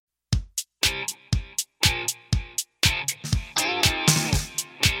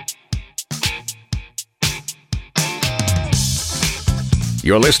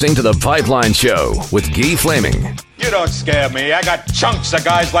You're listening to The Pipeline Show with Guy Flaming. You don't scare me. I got chunks of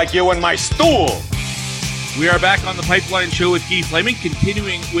guys like you in my stool. We are back on The Pipeline Show with Guy Flaming,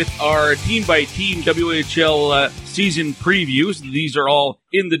 continuing with our team-by-team WHL season previews. These are all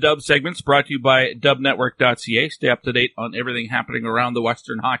in the Dub segments, brought to you by dubnetwork.ca. Stay up to date on everything happening around the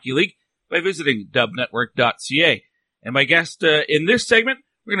Western Hockey League by visiting dubnetwork.ca. And my guest in this segment,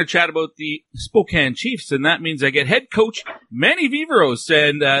 we're going to chat about the Spokane Chiefs, and that means I get head coach Manny Viveiros.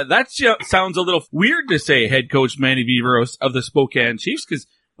 And that sounds a little weird to say, head coach Manny Viveiros of the Spokane Chiefs, because,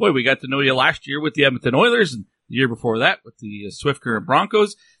 boy, we got to know you last year with the Edmonton Oilers, and the year before that with the Swift Current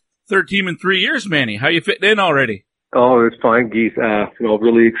Broncos. Third team in 3 years, Manny. How you fitting in already? Oh, it's fine, Keith.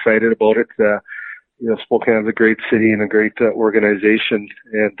 Really excited about it. Spokane's a great city and a great organization,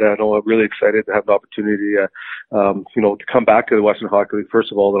 and I'm really excited to have the opportunity, to come back to the Western Hockey League,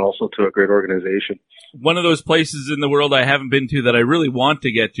 first of all, and also to a great organization. One of those places in the world I haven't been to that I really want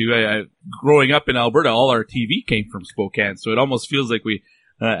to get to. Growing up in Alberta, all our TV came from Spokane, so it almost feels like we,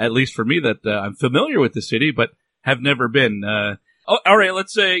 at least for me, that I'm familiar with the city, but have never been. All right,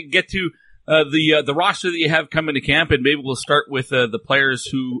 let's get to the roster that you have coming to camp, and maybe we'll start with the players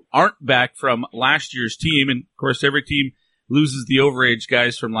who aren't back from last year's team. And, of course, every team loses the overage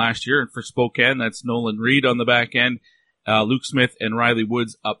guys from last year. And for Spokane, that's Nolan Reed on the back end, Luke Smith and Riley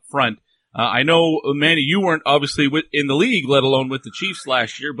Woods up front. I know, Manny, you weren't obviously in the league, let alone with the Chiefs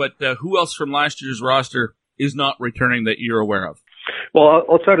last year, but who else from last year's roster is not returning that you're aware of? Well,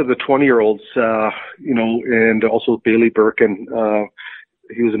 outside of the 20-year-olds, and also Bailey Birkin,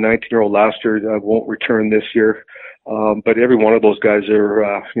 he was a 19-year-old last year, won't return this year. But every one of those guys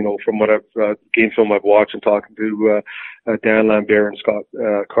are, from what I've, game film I've watched and talking to, Dan Lambert and Scott,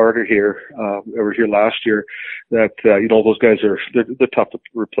 Carter here, over here last year, that, those guys they're tough to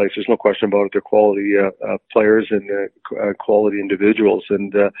replace. There's no question about it. They're quality, players and, quality individuals.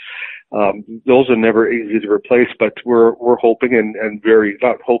 And, those are never easy to replace, but we're hoping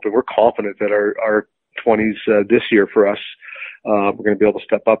we're confident that our 20s, this year for us, we're going to be able to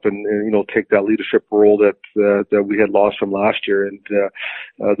step up and take that leadership role that we had lost from last year. And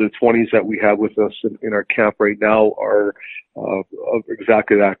the 20s that we have with us in our camp right now are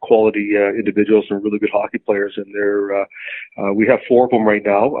exactly that, quality individuals and really good hockey players. And we have 4 of them right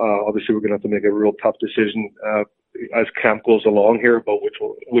now. Obviously, we're going to have to make a real tough decision as camp goes along here about which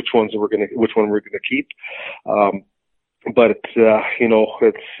one we're going to keep. But it's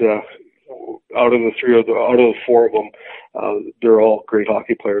out of the 4 of them, they're all great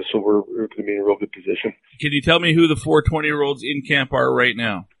hockey players, so we're going to be in a real good position. Can you tell me who the 4 20-year-olds in camp are right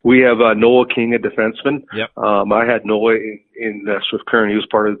now? We have Noah King, a defenseman. Yep. I had Noah in Swift Current. He was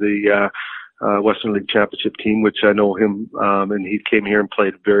part of the Western League Championship team, which I know him, and he came here and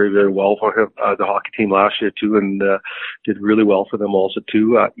played very, very well for him, the hockey team last year too, and did really well for them also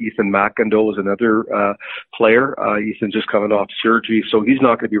too. Ethan McIndoe is another player. Ethan just coming off surgery, so he's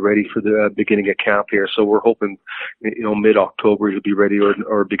not going to be ready for the beginning of camp here. So we're hoping, mid-October he'll be ready,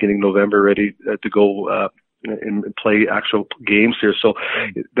 or beginning November ready to go and play actual games here. So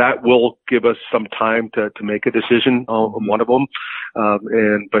that will give us some time to make a decision on one of them.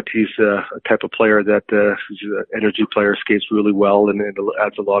 But he's a type of player that he's an energy player, skates really well, and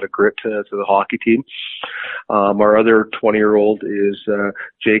adds a lot of grit to the hockey team. Our other 20-year-old is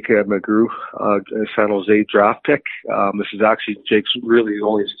Jake McGrew, San Jose draft pick. This is actually Jake's really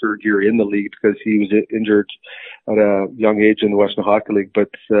only his 3rd year in the league because he was injured at a young age in the Western Hockey League. But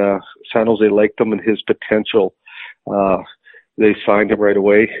San Jose liked him and his potential. They signed him right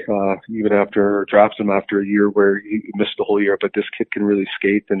away, even after drafting him after a year where he missed the whole year. But this kid can really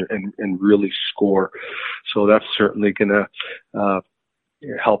skate and really score. So that's certainly going to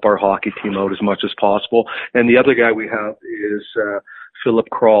help our hockey team out as much as possible. And the other guy we have is Philip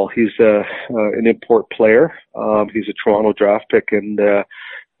Kral. He's an import player. He's a Toronto draft pick, and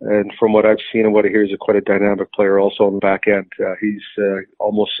from what I've seen and what I hear, he's quite a dynamic player also on the back end. He's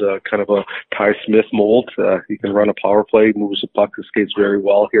almost kind of a Ty Smith mold. He can run a power play, moves the puck, and skates very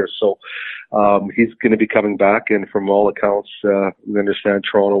well here. So he's going to be coming back, and from all accounts, we understand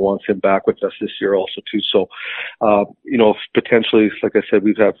Toronto wants him back with us this year also too. So, potentially, like I said,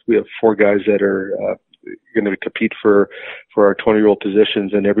 we have 4 guys that are going to compete for our 20-year-old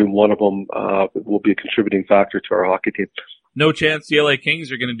positions, and every one of them will be a contributing factor to our hockey team. No chance the LA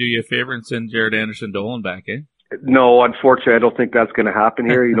Kings are going to do you a favor and send Jared Anderson-Dolan back, eh? No, unfortunately, I don't think that's going to happen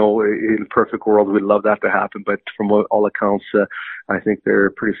here. In a perfect world, we'd love that to happen. But from all accounts, I think they're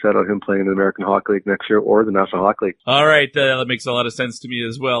pretty set on him playing in the American Hockey League next year or the National Hockey League. All right. That makes a lot of sense to me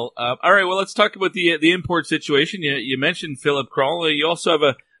as well. All right. Well, let's talk about the import situation. You mentioned Philip Kral. You also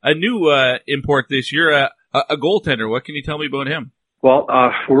have a new import this year, a goaltender. What can you tell me about him? Well,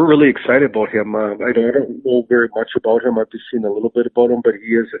 we're really excited about him. I don't know very much about him. I've just seen a little bit about him, but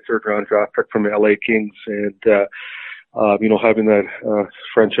he is a third-round draft pick from the LA Kings, and having that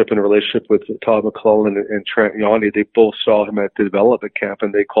friendship and relationship with Todd McClellan and Trent Yanni, they both saw him at the development camp,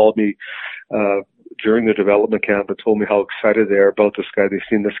 and they called me during the development camp and told me how excited they are about this guy. They've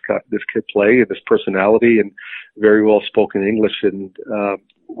seen this kid play and his personality and very well spoken English, and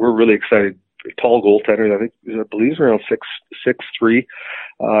we're really excited. Tall goaltender. I believe he's around 6'3".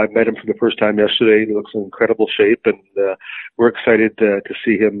 I met him for the first time yesterday. He looks in incredible shape, and we're excited to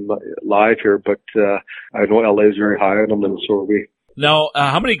see him live here. But I know LA is very high on him, and so are we. Now,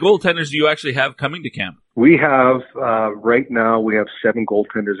 how many goaltenders do you actually have coming to camp? We have, right now, we have 7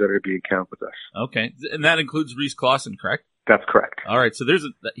 goaltenders that are being camp with us. Okay. And that includes Reese Clausen, correct? That's correct. All right. So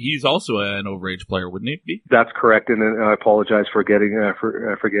he's also an overage player, wouldn't he be? That's correct. And then I apologize for forgetting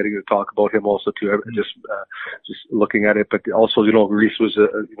to talk about him also too. Just looking at it, but also, Reese was a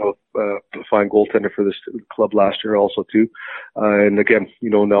fine goaltender for this club last year also too. And again,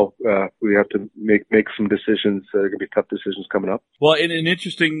 now we have to make some decisions. There are going to be tough decisions coming up. Well, in an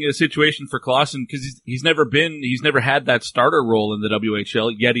interesting situation for Clausen, because he's never had that starter role in the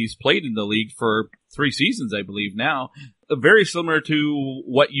WHL, yet he's played in the league for 3 seasons, I believe now. Very similar to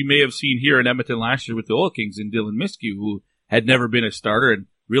what you may have seen here in Edmonton last year with the Oil Kings and Dylan Miskew, who had never been a starter and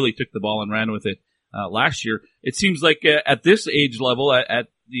really took the ball and ran with it last year. It seems like at this age level, at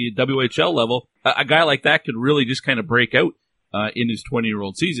the WHL level, a guy like that could really just kind of break out in his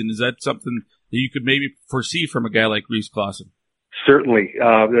 20-year-old season. Is that something that you could maybe foresee from a guy like Reese Clausen? Certainly.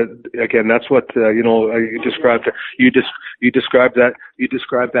 Again, that's what you described. You described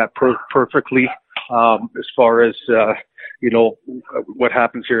that perfectly. As far as what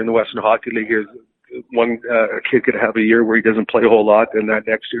happens here in the Western Hockey League is one kid could have a year where he doesn't play a whole lot, and that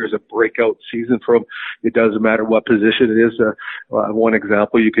next year is a breakout season for him. It doesn't matter what position it is. One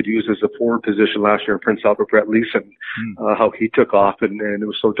example you could use is the forward position last year in Prince Albert, Brett Leeson, how he took off, and it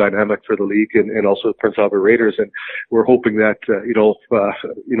was so dynamic for the league and also the Prince Albert Raiders. And we're hoping that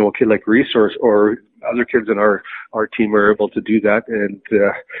a kid like Reese or other kids in our team are able to do that and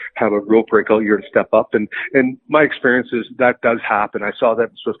have a real breakout year and step up. And my experience is that does happen. I saw that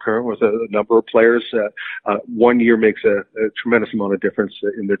in Swift Current with a number of players. 1 year makes a tremendous amount of difference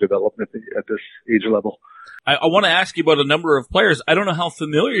in their development at this age level. I want to ask you about a number of players. I don't know how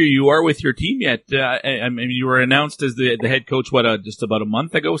familiar you are with your team yet. I mean, you were announced as the head coach, just about a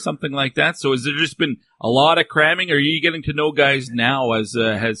month ago, something like that. So has there just been a lot of cramming, or are you getting to know guys now as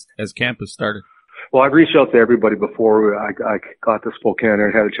camp has started? Well, I've reached out to everybody before I got to Spokane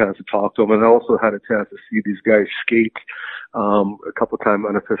and had a chance to talk to them, and I also had a chance to see these guys skate a couple of times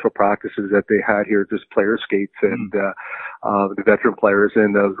unofficial practices that they had here, just player skates and the veteran players,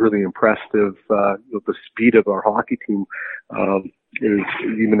 and I was really impressed of the speed of our hockey team. Is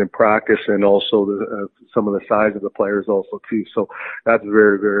even in practice, and also some of the size of the players also too. So that's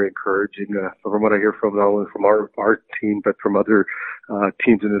very, very encouraging. From what I hear from not only from our team, but from other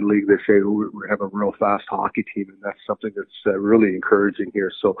teams in the league, they say we have a real fast hockey team, and that's something that's really encouraging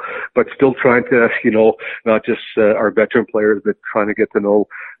here. So, but still trying to, not just our veteran players, but trying to get to know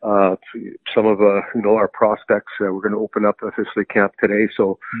some of our prospects. We're going to open up officially camp today,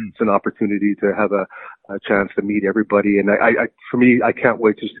 so it's an opportunity to have a chance to meet everybody. And for me, I can't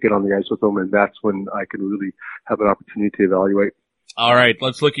wait just to get on the ice with them, and that's when I can really have an opportunity to evaluate. All right,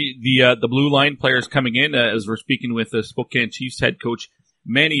 let's look at the blue line players coming in as we're speaking with the Spokane Chiefs head coach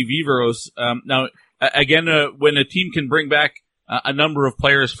Manny Viveiros. Now, again, when a team can bring back a number of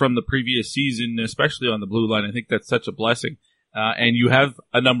players from the previous season, especially on the blue line, I think that's such a blessing. And you have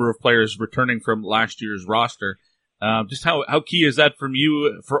a number of players returning from last year's roster. Just how key is that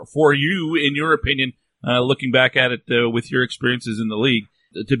for you, in your opinion, looking back at it with your experiences in the league,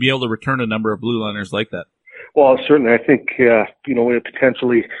 to be able to return a number of blue liners like that? Well, certainly, I think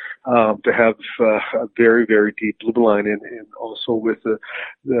potentially to have a very, very deep blue line, and also with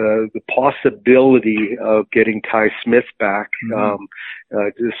the possibility of getting Ty Smith back.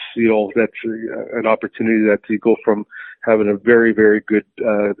 That's an opportunity that you go from having a very, very good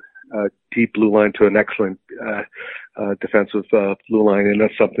deep blue line to an excellent defensive blue line, and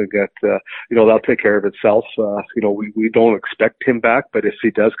that's something that that'll take care of itself. We don't expect him back, but if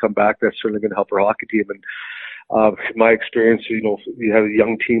he does come back, that's certainly going to help our hockey team. And my experience, you have a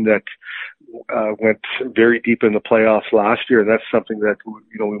young team that went very deep in the playoffs last year, and that's something that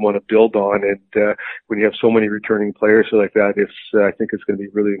we want to build on. And when you have so many returning players like that, I think it's going to be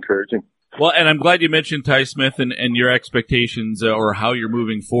really encouraging. Well, and I'm glad you mentioned Ty Smith and your expectations or how you're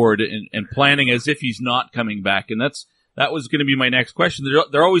moving forward and planning as if he's not coming back. And that was going to be my next question.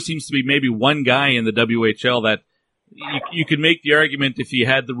 There always seems to be maybe one guy in the WHL that you can make the argument if you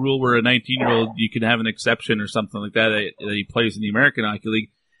had the rule where a 19-year-old, you can have an exception or something like that he plays in the American Hockey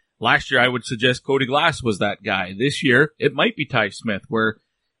League. Last year, I would suggest Cody Glass was that guy. This year, it might be Ty Smith, where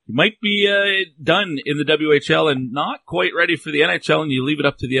he might be done in the WHL and not quite ready for the NHL, and you leave it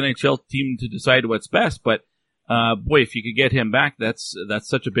up to the NHL team to decide what's best. But boy, if you could get him back, that's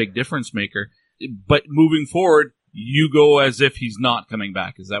such a big difference maker. But moving forward, you go as if he's not coming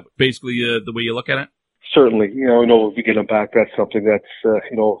back. Is that basically the way you look at it? Certainly, if we get him back, that's something that's,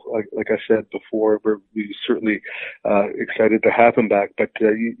 like I said before, we're certainly excited to have him back. But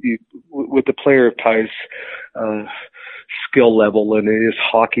with the player of Ty's skill level and his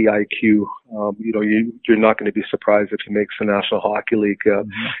hockey IQ, you're not going to be surprised if he makes the National Hockey League.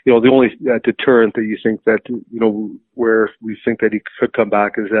 The only deterrent that you think that, where we think that he could come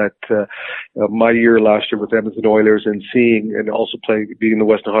back is that my year last year with Edmonton Oilers and seeing and also being in the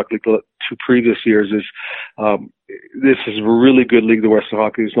Western Hockey League 2 previous years is this is a really good league, the Western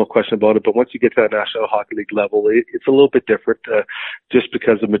Hockey. There's no question about it. But once you get to that National Hockey League level, it's a little bit different just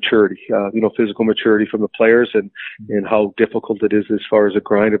because of maturity, physical maturity from the players and how difficult it is as far as a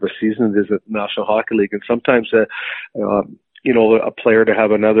grind of a season it is at the National Hockey League. And sometimes, a player to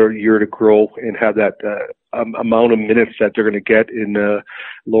have another year to grow and have that amount of minutes that they're going to get in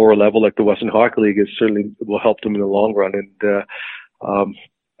lower level like the Western Hockey League, it certainly will help them in the long run. And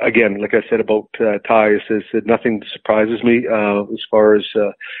again, like I said about Ty, is that nothing surprises me as far as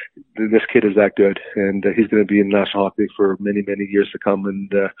this kid is that good, and he's going to be in the National Hockey League for many, many years to come,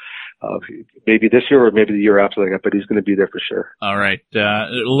 and maybe this year or maybe the year after that, but he's going to be there for sure. All right.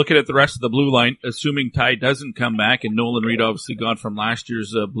 Looking at the rest of the blue line, assuming Ty doesn't come back, and Nolan Reid obviously gone from last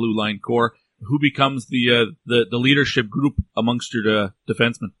year's blue line core, who becomes the leadership group amongst your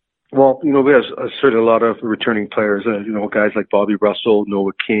defensemen? Well, we have certainly a lot of returning players, guys like Bobby Russell,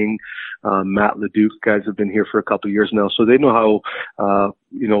 Noah King, Matt Leduc, guys have been here for a couple of years now. So they know how,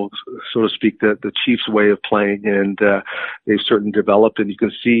 so to speak, the Chiefs way of playing, and they've certainly developed, and you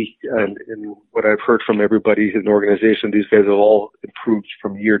can see, and what I've heard from everybody in the organization, these guys have all improved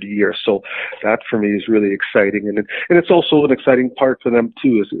from year to year. So that for me is really exciting. And it's also an exciting part for them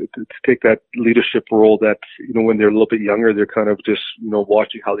too, is to take that leadership role that, when they're a little bit younger, they're kind of just,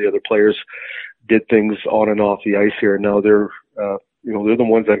 watching how the other players did things on and off the ice here. Now they're the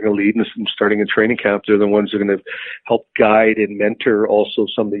ones that are going to lead and starting in training camp. They're the ones that are going to help guide and mentor also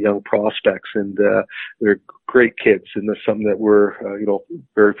some of the young prospects. And they're great kids, and that's something that we're,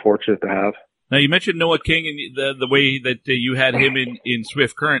 very fortunate to have. Now, you mentioned Noah King and the way that you had him in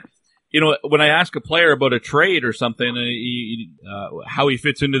Swift Current. When I ask a player about a trade or something, how he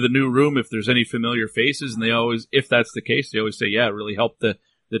fits into the new room, if there's any familiar faces, and they always, if that's the case, they always say, yeah, it really helped the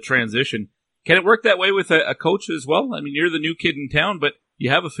transition. Can it work that way with a coach as well? I mean, you're the new kid in town, but you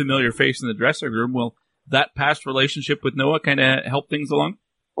have a familiar face in the dressing room. Will that past relationship with Noah kind of help things along?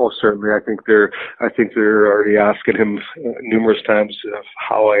 Oh, certainly. I think they're already asking him numerous times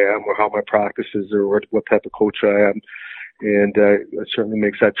how I am or how my practice is or what type of coach I am. And it certainly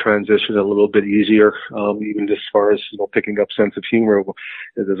makes that transition a little bit easier, even as far as picking up sense of humor.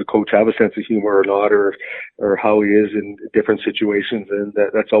 Does a coach have a sense of humor or not, or how he is in different situations? And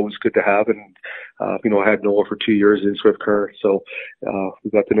that's always good to have. And I had Noah for 2 years in Swift Current, so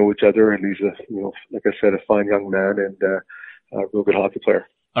we got to know each other. And he's like I said, a fine young man and a real good hockey player.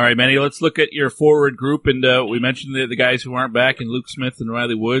 All right, Manny, let's look at your forward group. And we mentioned the guys who aren't back, and Luke Smith and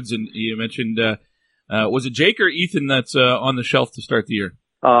Riley Woods, and you mentioned. Was it Jake or Ethan that's on the shelf to start the year?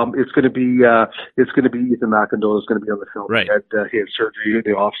 It's going to be Ethan McIndoe is going to be on the shelf. Right. He had surgery in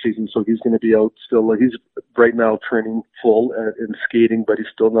the off season, so he's going to be out still. He's right now training full in skating, but he's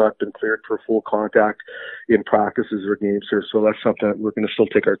still not been cleared for full contact in practices or games here. So that's something that we're going to still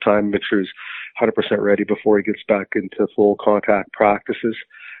take our time, make sure he's 100% ready before he gets back into full contact practices.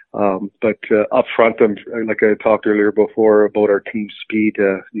 But up front, like I talked earlier before about our team speed,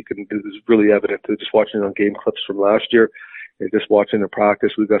 it was really evident to just watching on game clips from last year and just watching the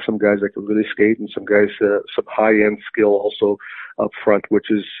practice. We've got some guys that can really skate and some guys, some high-end skill also up front, which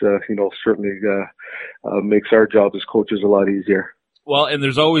is, certainly makes our job as coaches a lot easier. Well, and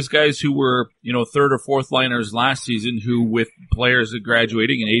there's always guys who were, third or fourth liners last season who, with players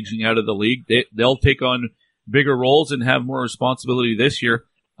graduating and aging out of the league, they'll take on bigger roles and have more responsibility this year.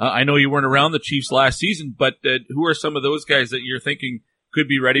 I know you weren't around the Chiefs last season, but who are some of those guys that you're thinking could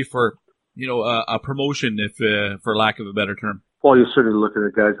be ready for, a promotion, if for lack of a better term? Well, you're certainly looking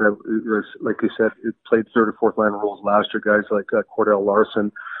at guys that, like you said, played third or fourth line roles last year. Guys like Cordell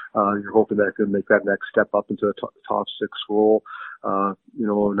Larson, you're hoping that can make that next step up into a top six role.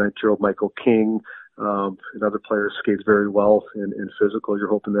 19-year-old Michael King. Another player skates very well and physical. You're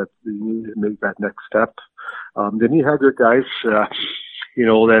hoping that you make that next step. Then you have your guys,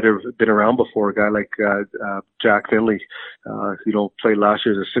 that have been around before. A guy like Jack Finley, played last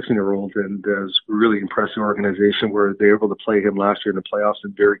year as a 16-year-old, and it was a really impressive organization where they were able to play him last year in the playoffs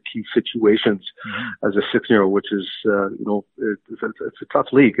in very key situations as a 16-year-old, which is, it's a tough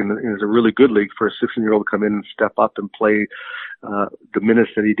league, and it's a really good league for a 16-year-old to come in and step up and play the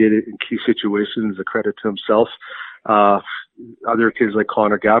minutes that he did in key situations. A credit to himself. Other kids like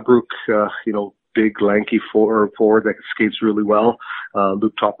Connor Gabruk, big, lanky forward that skates really well.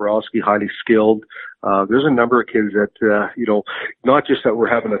 Luke Toporowski, highly skilled. There's a number of kids that, not just that we're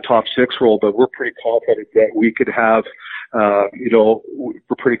having a top 6 role, but we're pretty confident that we could have, we're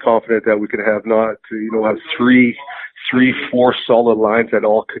pretty confident that we could have have 3-4 solid lines that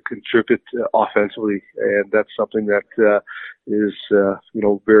all could contribute offensively. And that's something that, is,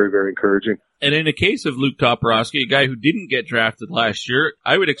 very, very encouraging. And in the case of Luke Toporowski, a guy who didn't get drafted last year,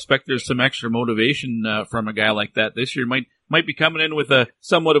 I would expect there's some extra motivation from a guy like that this year. Might be coming in with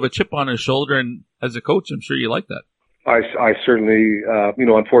somewhat of a chip on his shoulder, and as a coach, I'm sure you like that. I certainly,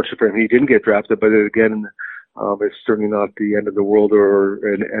 unfortunately for him, he didn't get drafted, but again, it's certainly not the end of the world or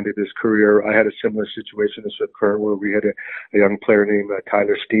an end of his career. I had a similar situation in Spokane where we had a young player named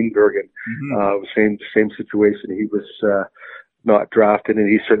Tyler Steenbergen. Same situation. He was not drafted, and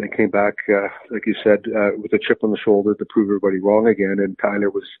he certainly came back, like you said, with a chip on the shoulder to prove everybody wrong again. And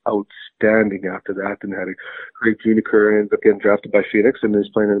Tyler was outstanding after that and had a great junior career and ended up getting drafted by Phoenix and is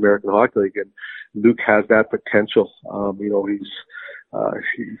playing in the American Hockey League. And Luke has that potential.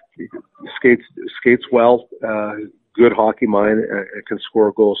 He skates well, good hockey mind, and can score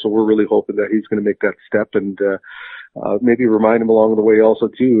a goal. So we're really hoping that he's going to make that step and maybe remind him along the way also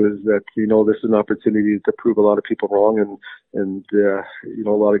too is that this is an opportunity to prove a lot of people wrong, and a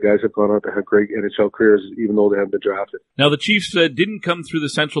lot of guys have gone on to have great NHL careers even though they haven't been drafted. Now the Chiefs didn't come through the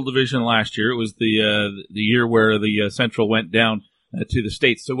Central Division last year. It was the year where the Central went down to the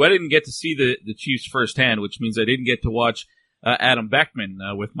States. So I didn't get to see the Chiefs firsthand, which means I didn't get to watch Adam Beckman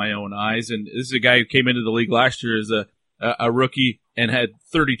with my own eyes. And this is a guy who came into the league last year as a rookie and had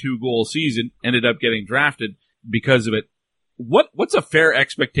 32-goal season, ended up getting drafted because of it. What's a fair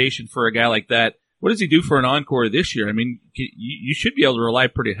expectation for a guy like that? What does he do for an encore this year? I mean, you should be able to rely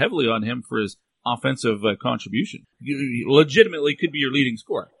pretty heavily on him for his offensive contribution. You legitimately could be your leading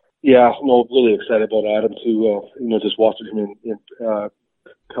scorer. Yeah, really excited about Adam too. Just watching him in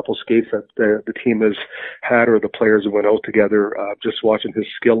couple skates that the team has had or the players that went out together, just watching his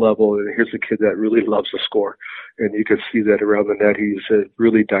skill level. And here's a kid that really loves to score. And you can see that around the net. He's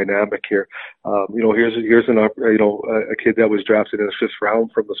really dynamic here. Here's a kid that was drafted in the 5th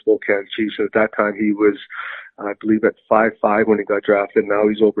round from the Spokane Chiefs. At that time, he was, I believe, at 5'5" when he got drafted. Now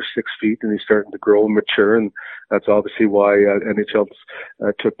he's over 6 feet and he's starting to grow and mature. And that's obviously why NHL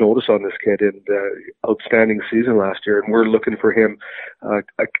took notice on this kid. And outstanding season last year. And we're looking for him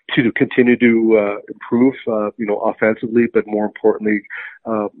to continue to improve, offensively, but more importantly,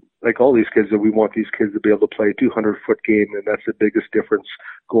 like all these kids, that we want these kids to be able to play a 200-foot game, and that's the biggest difference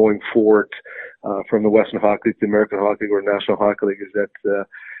going forward from the Western Hockey League, the American Hockey League, or National Hockey League, is that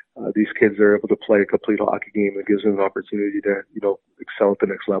these kids are able to play a complete hockey game and gives them an opportunity to, excel at the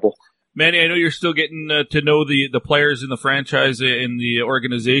next level. Manny, I know you're still getting to know the players in the franchise, in the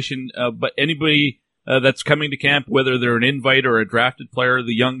organization, but anybody that's coming to camp, whether they're an invite or a drafted player,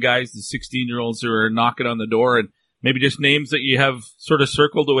 the young guys, the 16-year-olds who are knocking on the door, and maybe just names that you have sort of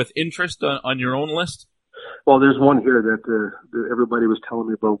circled with interest on your own list? Well, there's one here that everybody was telling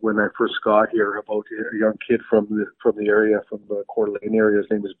me about when I first got here, about a young kid from the area, from the Coeur d'Alene area. His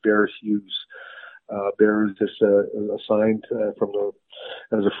name is Bear Hughes. Bear is just assigned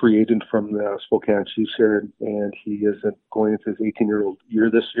as a free agent from the Spokane Chiefs here, and he is going into his 18-year-old year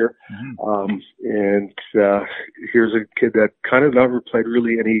this year. And here's a kid that kind of never played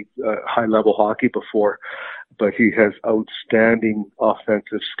really any high-level hockey before, but he has outstanding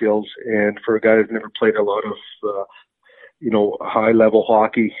offensive skills. And for a guy who's never played a lot of, high-level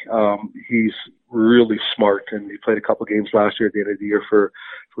hockey, he's really smart. And he played a couple games last year at the end of the year for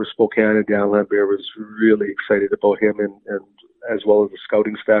Spokane, and Dan Lambert was really excited about him, and as well as the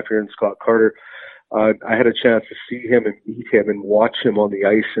scouting staff here and Scott Carter. I had a chance to see him and meet him and watch him on the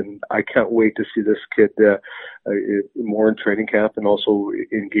ice, and I can't wait to see this kid more in training camp and also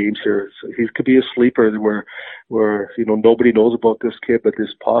in games here. So he could be a sleeper where nobody knows about this kid, but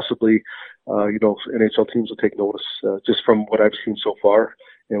there's possibly NHL teams will take notice just from what I've seen so far.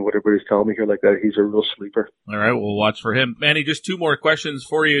 And what everybody's telling me here, like that, he's a real sleeper. All right, we'll watch for him. Manny, just 2 more questions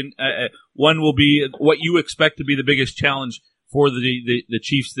for you. One will be what you expect to be the biggest challenge for the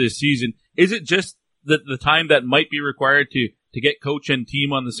Chiefs this season. Is it just the time that might be required to get coach and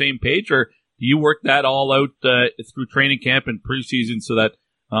team on the same page, or you work that all out through training camp and preseason so that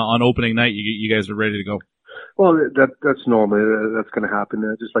on opening night you guys are ready to go? Well, that's normal. That's going to happen.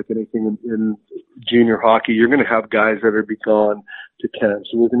 Just like anything in junior hockey, you're going to have guys that are be gone to camp.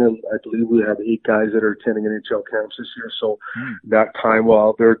 So I believe we have 8 guys that are attending NHL camps this year. So that time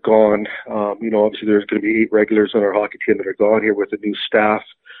while they're gone, obviously there's going to be 8 regulars on our hockey team that are gone here with a new staff,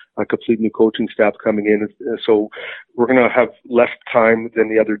 a complete new coaching staff coming in. So we're going to have less time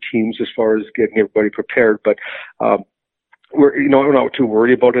than the other teams as far as getting everybody prepared. But, we're not too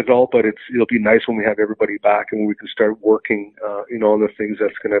worried about it at all, but it'll be nice when we have everybody back and we can start working, on the things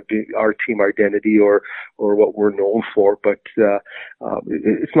that's going to be our team identity or what we're known for. But,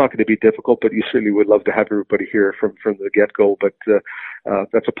 it's not going to be difficult, but you certainly would love to have everybody here from the get-go. But,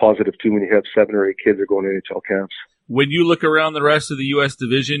 that's a positive too when you have 7 or 8 kids that are going to NHL camps. When you look around the rest of the U.S.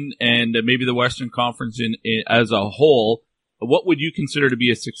 division and maybe the Western Conference as a whole, what would you consider to be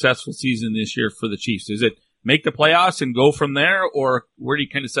a successful season this year for the Chiefs? Is it make the playoffs and go from there, or where do you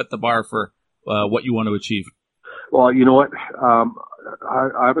kind of set the bar for what you want to achieve? Well, you know what?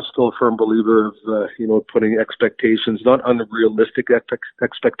 I'm still a firm believer of, putting expectations, not unrealistic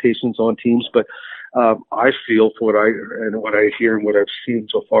expectations on teams, but I feel from what I hear and what I've seen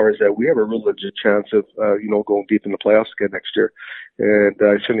so far is that we have a real legit chance of, going deep in the playoffs again next year. And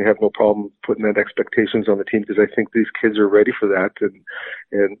I certainly have no problem putting that expectations on the team because I think these kids are ready for that.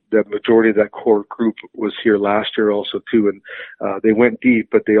 And the majority of that core group was here last year also too. And they went deep,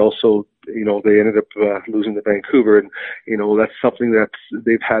 but they also, they ended up losing to Vancouver. And, that's something that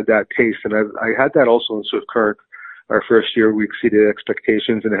they've had that taste. And I had that also in Swift Current. Our first year, we exceeded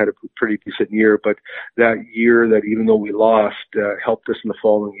expectations and had a pretty decent year. But that year that even though we lost, helped us in the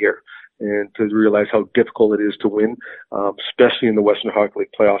following year. And to realize how difficult it is to win, especially in the Western Hockey League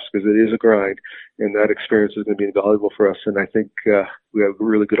playoffs, because it is a grind, and that experience is going to be invaluable for us. And I think we have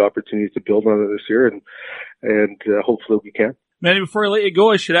really good opportunities to build on it this year, and hopefully we can. Manny, before I let you go,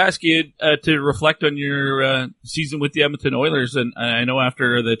 I should ask you to reflect on your season with the Edmonton Oilers. And I know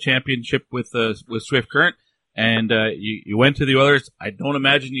after the championship with Swift Current, and you went to the Oilers, I don't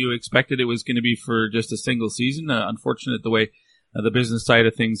imagine you expected it was going to be for just a single season. Unfortunate the way the business side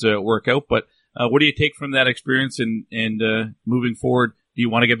of things work out. But what do you take from that experience and moving forward? Do you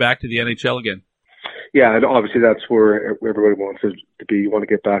want to get back to the NHL again? Yeah, and obviously that's where everybody wants to be. You want to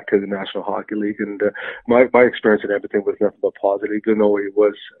get back to the National Hockey League. And my experience in Edmonton was nothing but positive, even though it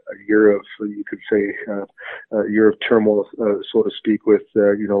was a year of, you could say, a year of turmoil, so to speak, with,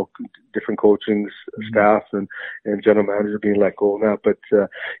 different coaching staff and general manager being let go and that. But,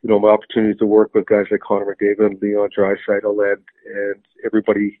 my opportunity to work with guys like Connor McDavid and Leon Draisaitl and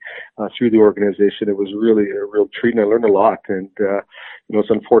everybody through the organization, it was really a real treat, and I learned a lot. And, it's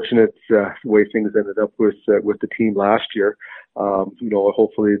unfortunate the way things ended up with the team last year.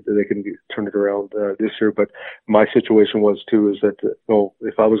 Hopefully they can turn it around this year. But my situation was too is that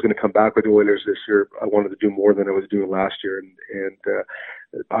if I was going to come back with the Oilers this year, I wanted to do more than I was doing last year, and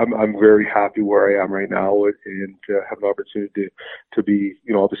I'm very happy where I am right now, and have an opportunity to be,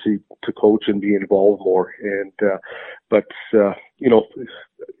 obviously to coach and be involved more. And but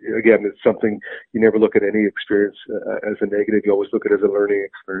again, it's something you never look at any experience as a negative. You always look at it as a learning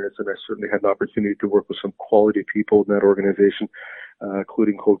experience. And I certainly had an opportunity to work with some quality people in that organization,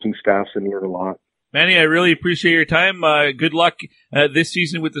 including coaching staffs, and learn a lot. Manny, I really appreciate your time. Good luck this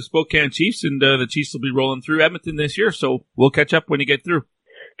season with the Spokane Chiefs, and the Chiefs will be rolling through Edmonton this year. So we'll catch up when you get through.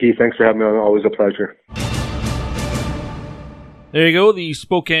 Keith, thanks for having me on. Always a pleasure. There you go, the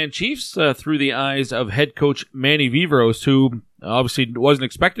Spokane Chiefs through the eyes of head coach Manny Viveiros, who obviously wasn't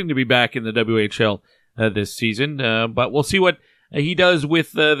expecting to be back in the WHL this season, but we'll see what he does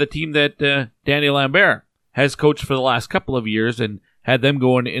with the team that Danny Lambert has coached for the last couple of years and had them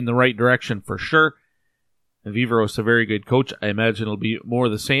going in the right direction for sure. Viveiros, a very good coach. I imagine it'll be more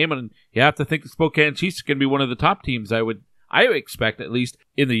of the same, and you have to think the Spokane Chiefs are going to be one of the top teams, I expect, at least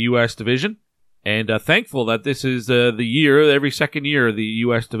in the U.S. division. And thankful that this is the year, every second year, the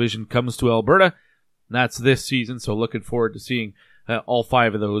U.S. division comes to Alberta. And that's this season, so looking forward to seeing all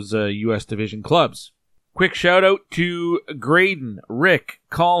 5 of those U.S. division clubs. Quick shout out to Graydon, Rick,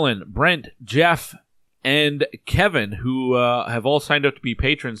 Colin, Brent, Jeff, and Kevin, who have all signed up to be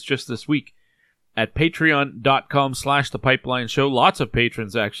patrons just this week at patreon.com/The Pipeline Show. Lots of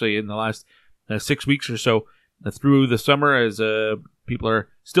patrons, actually, in the last 6 weeks or so through the summer, as people are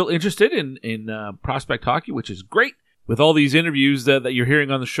still interested in prospect hockey, which is great. With all these interviews that you're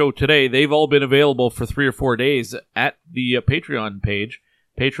hearing on the show today, they've all been available for 3 or 4 days at the Patreon page,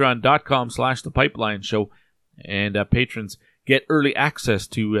 patreon.com/The Pipeline Show, and patrons get early access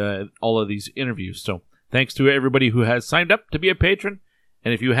to all of these interviews. So thanks to everybody who has signed up to be a patron,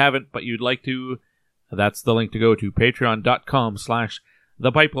 And if you haven't, but you'd like to, that's the link to go to,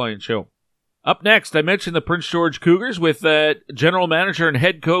 patreon.com/The Pipeline Show. Up next, I mentioned the Prince George Cougars with general manager and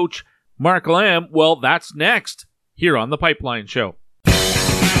head coach Mark Lamb. Well, that's next here on The Pipeline Show.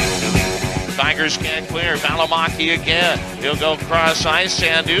 Tigers can't clear. Valimaki again. He'll go cross ice.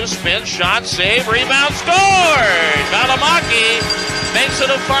 Sandu spin, shot, save, rebound, scored! Valimaki makes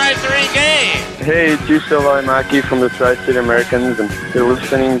it a 5-3 game. Hey, it's Juice Valimaki from the Tri-City Americans, and you're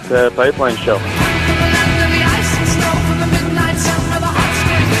listening to Pipeline Show.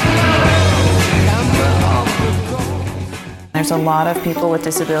 There's a lot of people with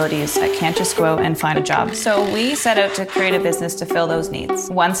disabilities that can't just go out and find a job. So we set out to create a business to fill those needs,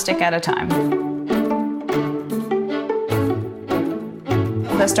 one stick at a time.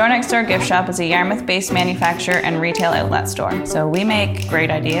 The Store Next Door Gift Shop is a Yarmouth-based manufacturer and retail outlet store. So we make great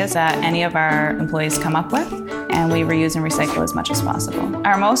ideas that any of our employees come up with, and we reuse and recycle as much as possible.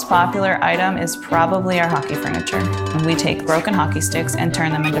 Our most popular item is probably our hockey furniture. We take broken hockey sticks and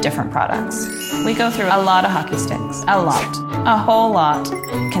turn them into different products. We go through a lot of hockey sticks, a whole lot.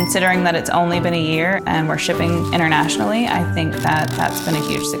 Considering that it's only been a year and we're shipping internationally, I think that that's been a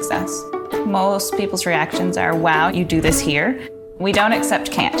huge success. Most people's reactions are, wow, you do this here. We don't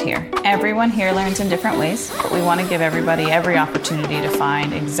accept can't here. Everyone here learns in different ways, but we want to give everybody every opportunity to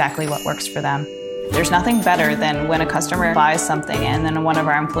find exactly what works for them. There's nothing better than when a customer buys something and then one of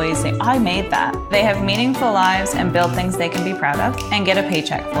our employees say, I made that. They have meaningful lives and build things they can be proud of and get a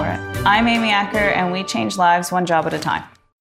paycheck for it. I'm Amy Acker, and we change lives one job at a time.